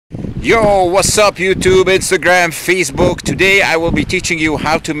Yo, what's up YouTube, Instagram, Facebook? Today I will be teaching you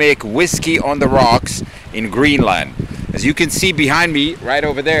how to make whiskey on the rocks in Greenland. As you can see behind me, right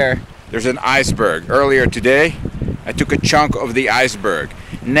over there, there's an iceberg. Earlier today, I took a chunk of the iceberg.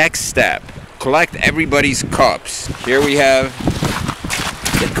 Next step, collect everybody's cups. Here we have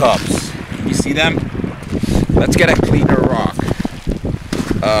the cups. Can you see them? Let's get a cleaner rock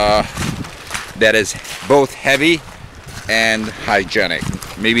that is both heavy and hygienic.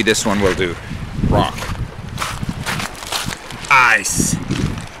 Maybe this one will do. Rock. Ice.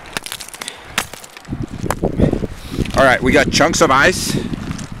 Alright, we got chunks of ice.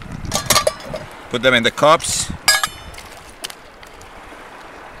 Put them in the cups.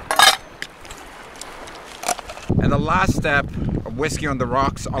 And the last step of whiskey on the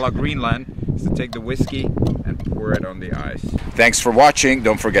rocks a la Greenland is to take the whiskey and pour it on the ice. Thanks for watching.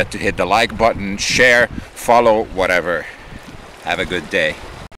 Don't forget to hit the like button, share, follow, whatever. Have a good day.